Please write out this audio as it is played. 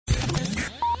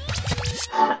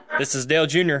This is Dale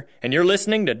Jr., and you're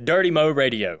listening to Dirty Mo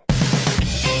Radio.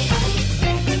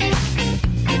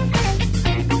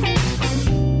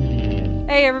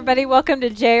 Hey everybody, welcome to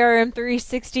JRM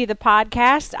 360, the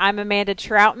podcast. I'm Amanda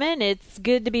Troutman. It's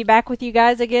good to be back with you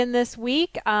guys again this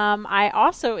week. I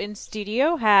also in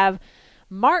studio have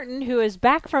Martin, who is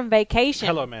back from vacation.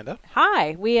 Hello, Amanda.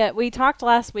 Hi. We talked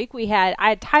last week. I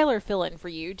had Tyler fill in for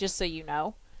you, just so you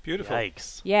know. Beautiful.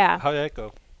 Yikes. Yeah. How did that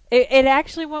go? It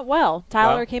actually went well.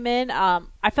 Tyler Wow. came in.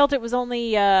 I felt it was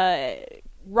only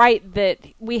right that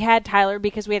we had Tyler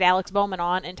because we had Alex Bowman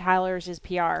on, and Tyler's his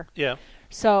PR. Yeah.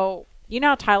 So you know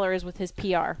how Tyler is with his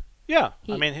PR. Yeah.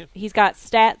 He's got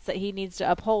stats that he needs to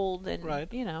uphold, and Right.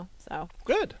 so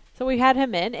Good. So we had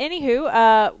him in.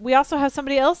 Anywho, we also have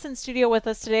somebody else in studio with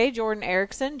us today, Jordan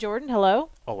Erickson. Jordan,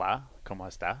 hello. Hola, ¿cómo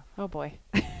está? Oh boy.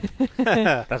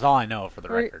 That's all I know for the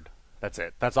We're- record. That's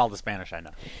it. That's all the Spanish I know.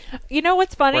 You know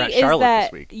what's funny We're at is Charlotte that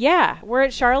this week. yeah, we're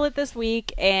at Charlotte this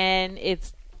week, and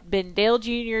it's been Dale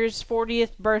Jr.'s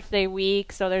 40th birthday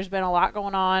week, so there's been a lot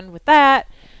going on with that.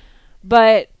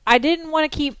 But I didn't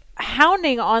want to keep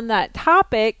hounding on that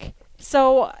topic,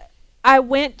 so I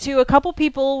went to a couple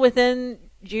people within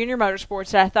Junior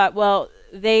Motorsports that I thought, well,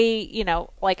 they,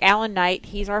 like Alan Knight,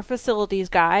 he's our facilities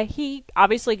guy. He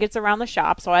obviously gets around the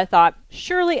shop, so I thought,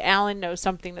 surely Alan knows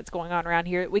something that's going on around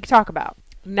here that we could talk about.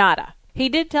 Nada. He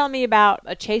did tell me about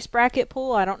a chase bracket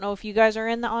pool. I don't know if you guys are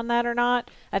on that or not.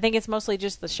 I think it's mostly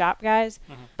just the shop guys,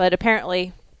 but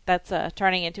apparently that's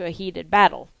turning into a heated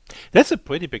battle. That's a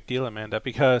pretty big deal, Amanda,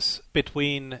 because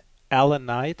between Alan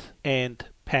Knight and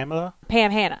Pam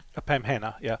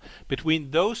Hanna, yeah,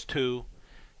 between those two,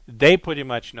 they pretty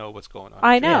much know what's going on.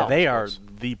 I know. Yeah, they are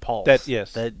the pulse.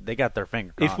 Yes. They got their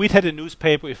finger If on we'd it. had a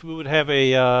newspaper, if we would have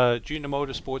a Junior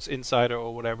Motorsports Insider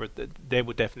or whatever, they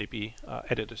would definitely be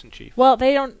editors-in-chief. Well,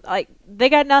 they don't, they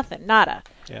got nothing, nada.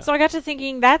 Yeah. So I got to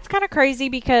thinking, that's kind of crazy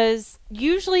because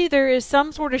usually there is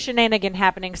some sort of shenanigan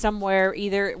happening somewhere,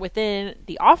 either within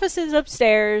the offices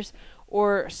upstairs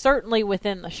or certainly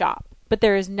within the shop. But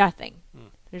there is nothing.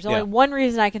 There's only Yeah. one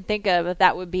reason I can think of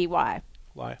that would be why.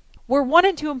 Why? We're 1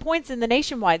 and 2 in points in the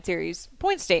Nationwide Series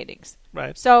point standings.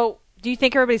 Right. So do you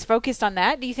think everybody's focused on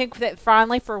that? Do you think that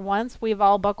finally, for once, we've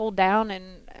all buckled down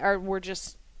or we're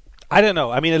just... I don't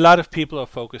know. I mean, a lot of people are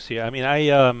focused here. I mean,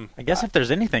 I guess if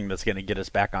there's anything that's going to get us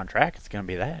back on track, it's going to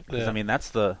be that. Because, Yeah. I mean, that's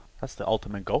the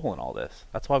ultimate goal in all this.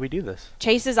 That's why we do this.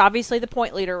 Chase is obviously the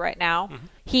point leader right now.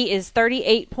 He is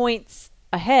 38 points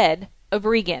ahead of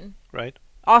Regan, right.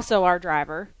 also our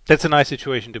driver. That's a nice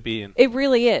situation to be in, It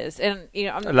really is. And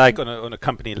like on a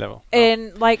company level.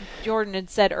 and like Jordan had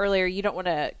said earlier, you don't want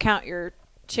to count your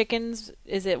chickens.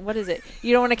 What is it?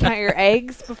 You don't want to count your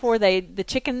eggs before the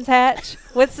chickens hatch.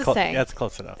 What's the saying? That's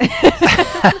close enough.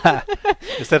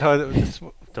 Is that how it's,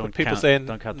 Don't what people count, say in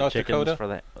don't count North the chickens Dakota? for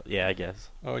that. Yeah, I guess.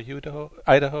 Or Idaho?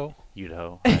 Idaho.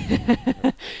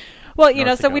 Well,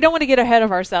 North so we Dakota. don't want to get ahead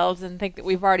of ourselves and think that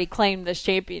we've already claimed this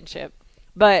championship.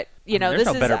 But there's this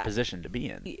no is better position to be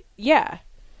in. Yeah.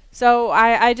 So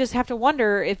I just have to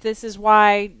wonder if this is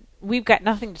why we've got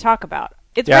nothing to talk about.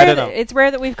 It's Yeah, I rare don't that know. it's rare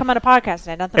that we've come on a podcast and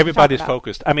had nothing Everybody's to talk about.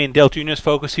 focused. I mean, Dale Jr.'s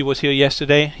focused. He was here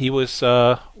yesterday. He was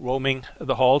roaming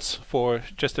the halls for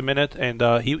just a minute, and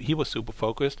he was super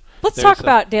focused. Let's There's talk a-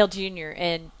 about Dale Jr.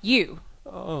 and you.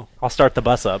 Oh, I'll start the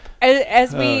bus up.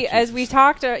 As Oh, we Jesus.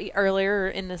 talked earlier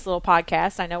in this little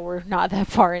podcast, I know we're not that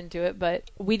far into it, but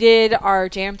we did our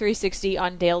Jam 360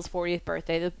 on Dale's 40th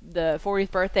birthday. The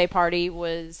 40th birthday party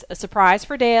was a surprise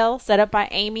for Dale, set up by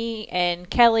Amy and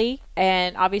Kelly,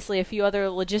 and obviously a few other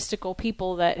logistical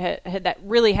people that that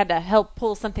really had to help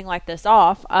pull something like this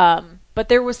off. But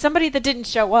there was somebody that didn't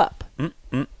show up.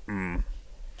 I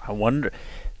wonder.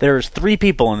 There's 3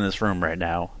 people in this room right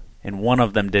now, and one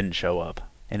of them didn't show up,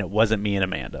 and it wasn't me and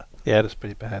Amanda. yeah, that's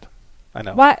pretty bad. I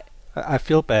know. What? I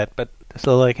feel bad, but that's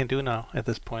all I can do now at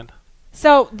this point.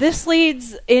 So this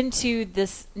leads into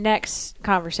this next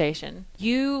conversation.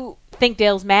 You think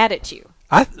Dale's mad at you.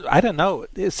 I don't know.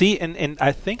 See, and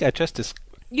I think I just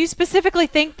You specifically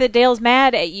think that Dale's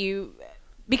mad at you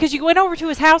because you went over to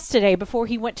his house today before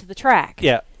he went to the track.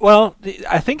 yeah. Well,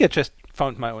 I think I just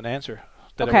found my own answer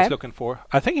that I Okay. was looking for.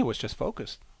 I think he was just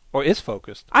focused, or is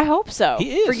focused. I hope so.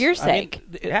 He is For your I mean, sake.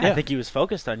 I think he was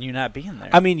focused on you not being there.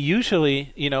 I mean,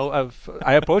 usually,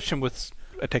 I approach him with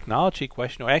a technology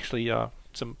question, or actually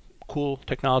some cool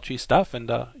technology stuff,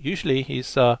 and usually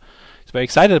he's very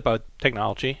excited about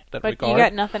technology. That But regard. you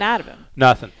got nothing out of him.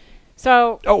 Nothing.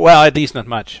 So, Oh well, at least not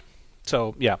much.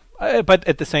 So yeah, but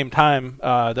at the same time,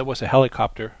 there was a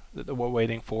helicopter that we're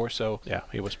waiting for. So yeah,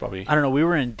 he was probably. I don't know. We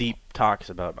were in deep talks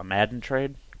about a Madden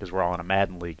trade because we're all in a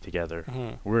Madden league together.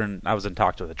 Mm-hmm. I was in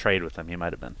talks with a trade with him. He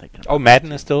might have been thinking. Oh,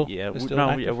 Madden is still. Yeah, is still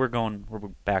we're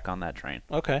back on that train.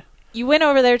 Okay. You went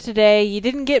over there today. You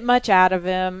didn't get much out of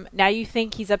him. Now you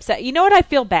think he's upset. You know what? I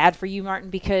feel bad for you, Martin,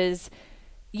 because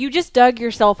you just dug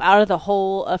yourself out of the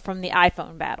hole from the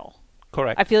iPhone battle.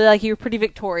 Correct. I feel like you were pretty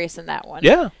victorious in that one.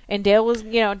 Yeah. And Dale was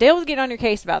getting on your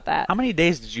case about that. How many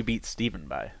days did you beat Steven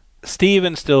by?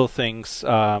 Steven still thinks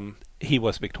he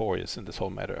was victorious in this whole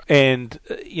matter. And,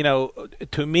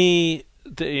 to me,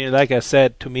 like I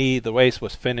said, to me, the race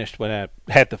was finished when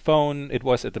I had the phone. It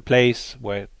was at the place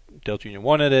where Dale Jr.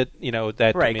 wanted it.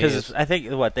 That right, because I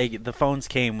think the phones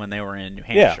came when they were in New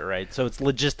Hampshire, right? So it's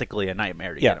logistically a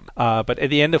nightmare to get them. But at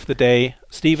the end of the day,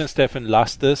 Steven Steffen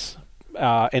lost this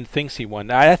and thinks he won.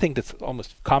 I think that's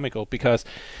almost comical because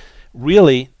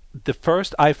really the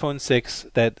first iPhone 6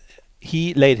 that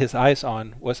he laid his eyes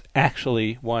on was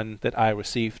actually one that I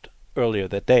received earlier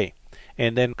that day.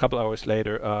 And then a couple hours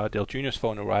later, Dale Jr.'s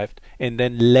phone arrived. And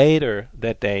then later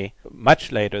that day,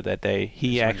 much later that day,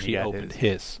 he actually opened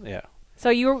his. Yeah. So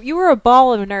you were a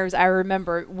ball of nerves, I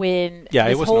remember, when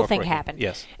this whole thing happened.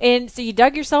 Yes. And so you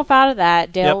dug yourself out of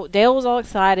that. Dale was all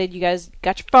excited. You guys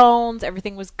got your phones.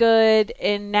 Everything was good.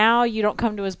 And now you don't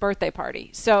come to his birthday party.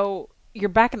 So you're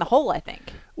back in the hole, I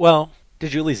think. Well,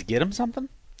 did you at least get him something?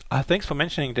 Thanks for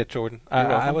mentioning that, Jordan.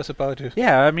 I was about to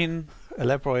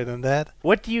elaborate on that.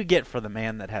 What do you get for the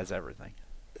man that has everything?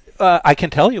 I can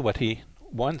tell you what he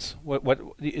wants. What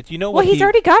do you know? Well, he's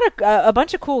already got a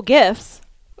bunch of cool gifts.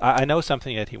 I know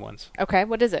something that he wants. Okay,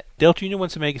 what is it? Dale Jr.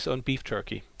 wants to make his own beef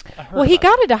jerky. Well, he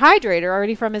got a dehydrator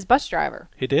already from his bus driver.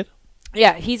 He did?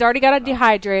 Yeah, he's already got a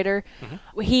dehydrator.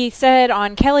 Mm-hmm. He said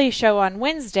on Kelly's show on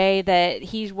Wednesday that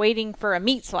he's waiting for a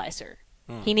meat slicer.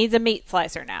 He needs a meat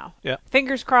slicer now. Yeah.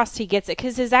 Fingers crossed he gets it,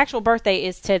 because his actual birthday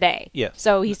is today. Yes.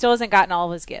 So he still hasn't gotten all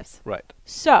of his gifts. Right.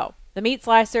 So, the meat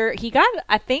slicer, he got,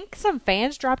 I think some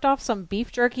fans dropped off some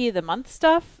beef jerky of the month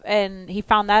stuff, and he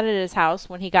found that at his house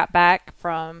when he got back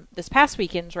from this past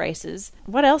weekend's races.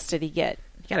 What else did he get?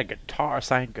 He got a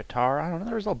signed guitar. I don't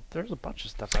know. There's a bunch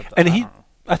of stuff.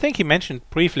 I think he mentioned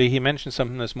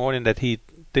something this morning that he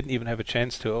didn't even have a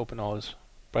chance to open all his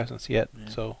presents yet. Yeah.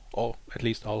 So, at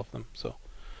least all of them. So.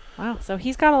 Wow, so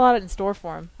he's got a lot in store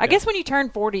for him. I guess when you turn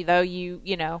 40, though,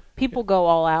 you know, people go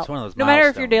all out. It's one of those no matter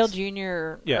if you're Dale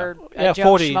Jr. or Joe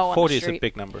 40 Schmo 40 is a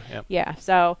big number. Yeah. Yeah,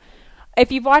 so if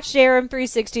you've watched ARM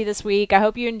 360 this week, I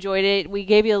hope you enjoyed it. We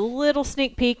gave you a little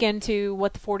sneak peek into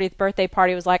what the 40th birthday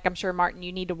party was like. I'm sure, Martin,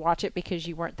 you need to watch it because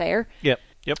you weren't there. Yep.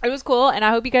 It was cool, and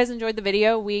I hope you guys enjoyed the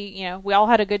video. We all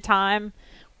had a good time.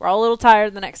 We're all a little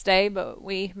tired the next day, but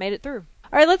we made it through.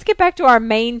 All right, let's get back to our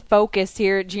main focus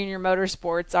here at Junior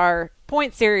Motorsports, our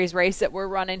Point Series race that we're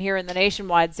running here in the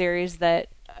Nationwide Series that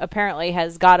apparently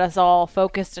has got us all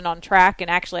focused and on track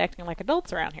and actually acting like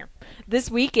adults around here.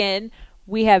 This weekend,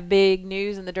 we have big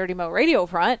news in the Dirty Mo Radio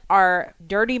front. Our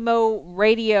Dirty Mo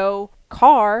Radio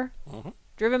car,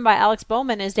 driven by Alex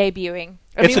Bowman, is debuting.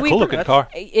 It's a cool-looking car.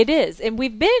 It is, and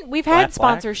we've had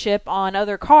sponsorship on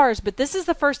other cars, but this is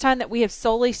the first time that we have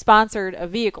solely sponsored a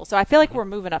vehicle. So I feel like we're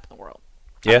moving up in the world.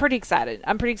 Yeah. I'm pretty excited.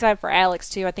 I'm pretty excited for Alex,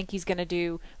 too. I think he's going to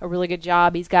do a really good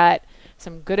job. He's got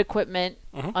some good equipment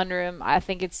under him. I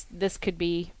think this could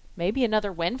be maybe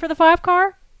another win for the 5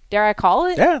 car. Dare I call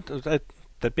it? Yeah,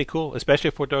 that'd be cool, especially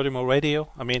for Dirty Mo Radio.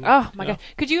 I mean, oh my God,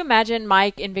 could you imagine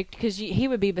Mike and Victor? Because he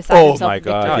would be beside himself. Oh my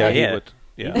God, yeah, he would.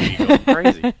 Yeah, he'd be going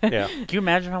crazy. Yeah, can you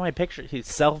imagine how many pictures,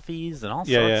 selfies, and all sorts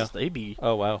of stuff? They'd be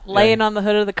laying on the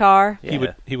hood of the car.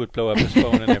 Yeah. He would blow up his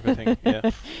phone and everything.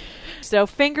 Yeah. So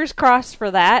fingers crossed for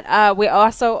that. We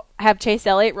also have Chase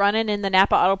Elliott running in the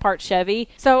Napa Auto Parts Chevy.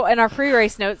 So in our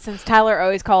pre-race notes, since Tyler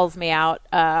always calls me out,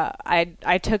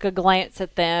 I took a glance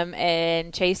at them,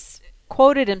 and Chase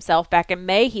quoted himself back in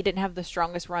May. He didn't have the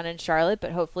strongest run in Charlotte,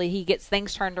 but hopefully he gets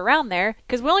things turned around there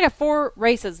because we only got 4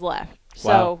 races left.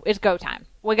 So It's go time.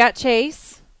 We got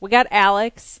Chase, we got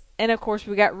Alex, and of course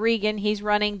we got Regan. He's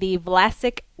running the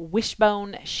Vlasic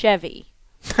Wishbone Chevy.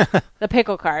 The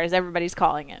pickle car, as everybody's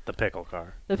calling it. The pickle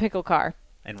car. The pickle car.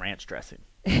 And ranch dressing.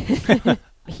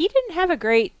 He didn't have a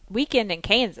great weekend in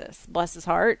Kansas, bless his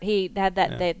heart. He had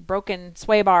that broken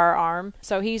sway bar arm.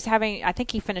 So he's having, I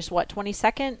think he finished,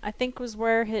 22nd, I think was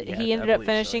where he ended up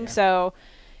finishing. So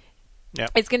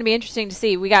it's going to be interesting to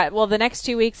see. We got, the next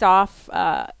 2 weeks off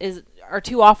are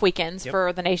 2 off weekends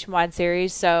for the Nationwide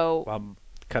Series. So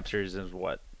Cup Series is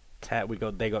what?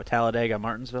 They go Talladega,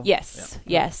 Martinsville?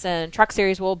 Yes, and Truck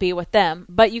Series will be with them.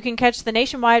 But you can catch the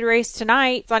Nationwide race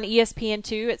tonight. It's on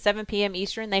ESPN2 at 7 p.m.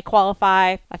 Eastern. They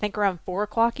qualify, I think, around 4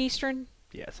 o'clock Eastern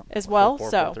as well.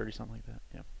 4:30, something like that.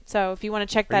 Yeah. So if you want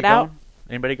to check that out.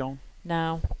 Anybody going?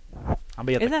 No. I'll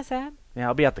be at Isn't that sad? Yeah,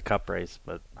 I'll be at the Cup race,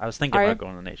 but I was thinking Are about you?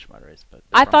 going to the Nationwide race. But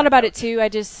I thought about it too.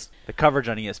 The coverage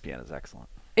on ESPN is excellent.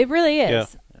 It really is. Yeah.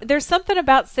 There's something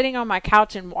about sitting on my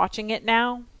couch and watching it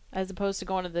now, as opposed to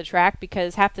going to the track,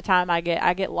 because half the time I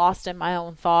get lost in my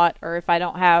own thought, or if I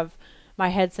don't have my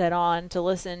headset on to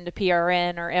listen to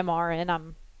PRN or MRN,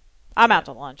 I'm out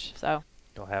to lunch. So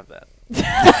You'll have that.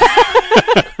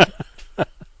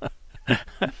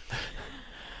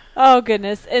 oh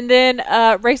goodness. And then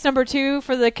race number 2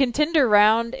 for the contender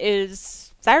round is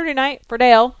Saturday night for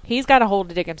Dale. He's got a hole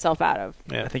to dig himself out of.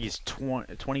 Yeah. I think he's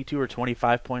 22 or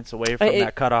 25 points away from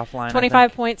that cutoff line.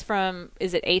 25 points from,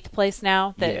 is it 8th place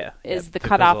now? That is the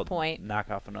cutoff point. Knock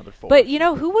off another 4. But,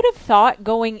 who would have thought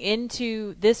going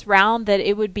into this round that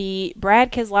it would be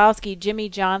Brad Keselowski, Jimmy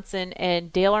Johnson,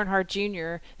 and Dale Earnhardt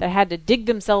Jr. that had to dig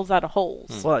themselves out of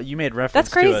holes? Well, you made reference That's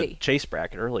to crazy. a chase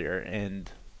bracket earlier,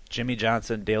 and Jimmy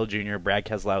Johnson, Dale Jr., Brad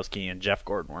Keselowski, and Jeff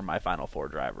Gordon were my final 4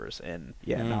 drivers. And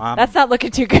That's not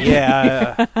looking too good.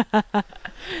 Yeah.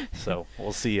 So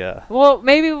we'll see. Well,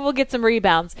 maybe we'll get some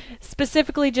rebounds,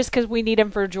 specifically just because we need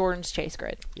them for Jordan's chase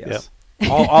grid. Yes.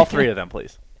 All 3 of them,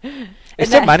 please.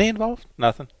 Is there money involved?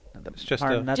 Nothing. It's just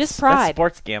Martin, that's, just pride. That's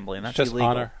sports gambling. That's just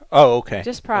illegal. honor. Oh, okay.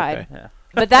 Just pride. Okay. Yeah.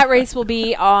 But that race will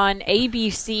be on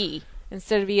ABC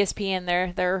instead of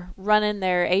ESPN. They're running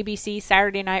their ABC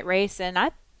Saturday night race, and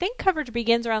I think coverage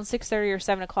begins around 6:30 or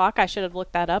 7 o'clock. I should have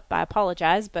looked that up. I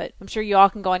apologize, but I'm sure you all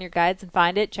can go on your guides and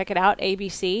find it. Check it out,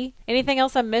 ABC. Anything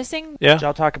else I'm missing? Yeah. Did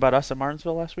y'all talk about us at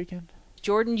Martinsville last weekend?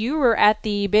 Jordan, you were at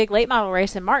the big late model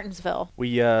race in Martinsville.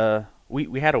 We had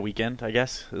a weekend, I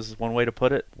guess, is one way to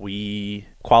put it. We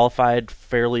qualified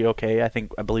fairly okay.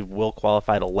 I believe Will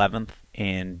qualified 11th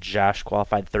and Josh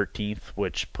qualified 13th,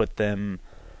 which put them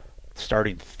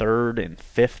starting 3rd and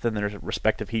 5th in their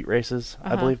respective heat races,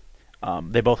 I believe.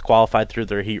 They both qualified through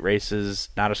their heat races,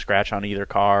 not a scratch on either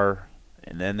car,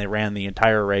 and then they ran the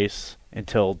entire race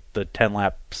until the 10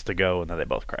 laps to go, and then they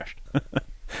both crashed.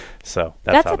 So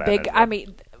that's how a that big. ended I up.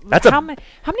 mean, That's how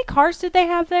many cars did they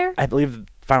have there? I believe the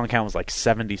final count was like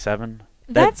 77.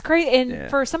 That's crazy. And yeah.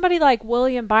 for somebody like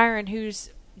William Byron, who's,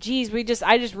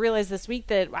 I just realized this week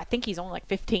that I think he's only like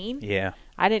 15. Yeah.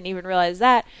 I didn't even realize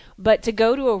that. But to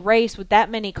go to a race with that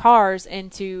many cars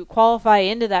and to qualify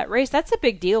into that race, that's a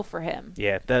big deal for him.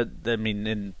 Yeah,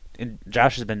 and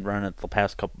Josh has been running it the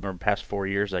past 4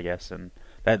 years, I guess, and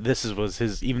was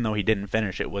his. Even though he didn't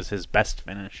finish, it was his best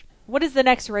finish. What is the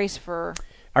next race for?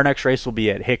 Our next race will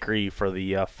be at Hickory for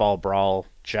the Fall Brawl.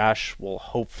 Josh will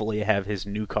hopefully have his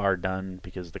new car done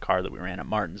because the car that we ran at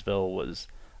Martinsville was,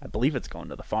 I believe, it's going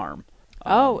to the farm.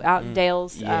 Out in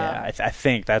Dale's. Yeah, I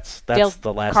think that's Dale's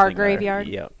the last car thing graveyard.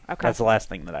 Yeah, Okay. That's the last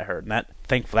thing that I heard, and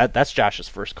that's Josh's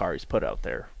first car he's put out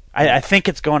there. I think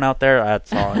it's going out there.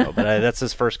 That's all I know, but that's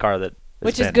his first car that.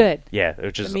 Which is good. Yeah,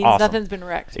 which is It means awesome. nothing's been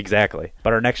wrecked. Exactly.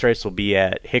 But our next race will be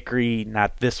at Hickory,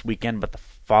 not this weekend, but the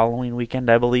following weekend,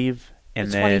 I believe. And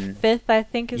the then 25th, I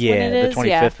think, is when it is. The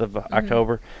 25th of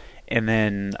October. And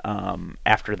then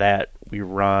after that, we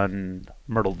run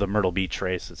the Myrtle Beach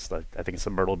race. I think it's the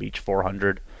Myrtle Beach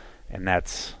 400, and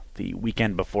that's the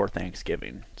weekend before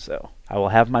Thanksgiving. So I will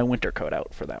have my winter coat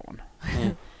out for that one.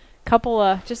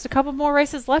 Just a couple more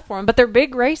races left for him, but they're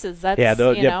big races. That's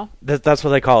that's what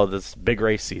they call it. This big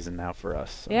race season now for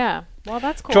us. So. Yeah. Well,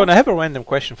 that's cool. Jordan, I have a random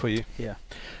question for you. Yeah.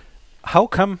 How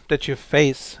come that your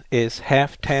face is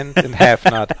half tanned and half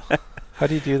not? How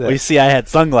do you do that? Well, you see, I had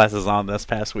sunglasses on this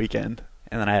past weekend,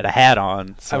 and then I had a hat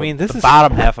on. So I mean, this the is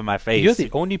bottom half of my face. You're the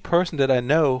only person that I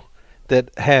know that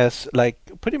has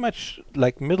pretty much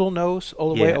middle nose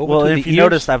all the way over well, to the if you ears.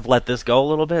 notice, I've let this go a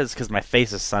little bit. It's because my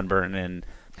face is sunburned and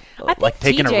I think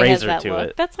taking TJ a razor has that to look.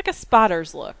 it. That's like a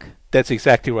spotter's look. That's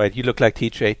exactly right. You look like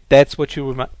TJ. That's what you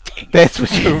remind. That's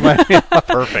what you remind me of.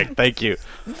 Perfect. Thank you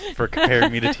for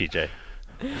comparing me to TJ.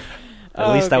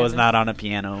 At least I was not on a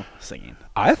piano singing.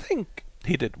 I think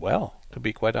he did well, to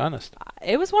be quite honest.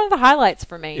 It was one of the highlights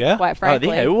for me, Yeah? quite frankly.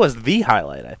 Oh, yeah, it was the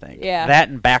highlight, I think. Yeah. That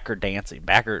and Backer dancing.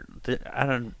 Backer,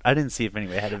 I didn't see if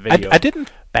anybody had a video. I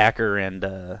didn't. Backer and.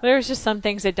 There's just some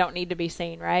things that don't need to be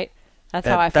seen, right? That's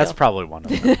how I feel. That's probably one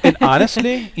of them. And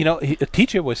honestly,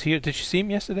 TJ was here. Did you see him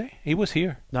yesterday? He was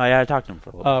here No, yeah, I talked to him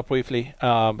for a little bit. briefly.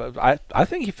 But I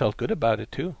think he felt good about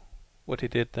it too. What he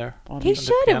did there. He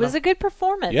should. It was a good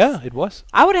performance. Yeah, it was.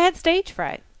 I would have had stage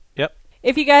fright. Yep.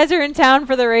 If you guys are in town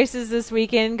for the races this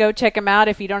weekend, go check them out.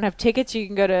 If you don't have tickets, you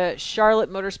can go to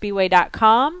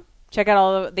charlottemotorspeedway.com. Check out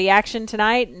all the action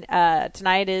tonight.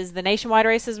 Tonight is the nationwide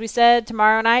race, as we said.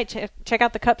 Tomorrow night, check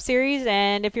out the Cup Series.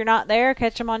 And if you're not there,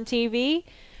 catch them on TV.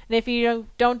 And if you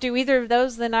don't do either of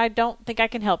those, then I don't think I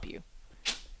can help you.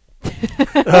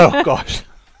 Oh gosh.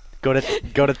 Go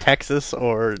to Texas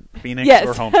or Phoenix Yes.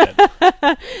 or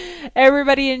Homestead.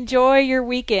 Everybody enjoy your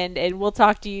weekend, and we'll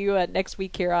talk to you next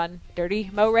week here on Dirty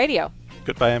Mo Radio.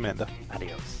 Goodbye, Amanda.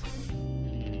 Adios.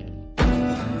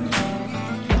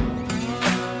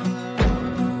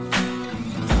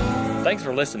 Thanks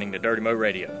for listening to Dirty Mo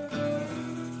Radio.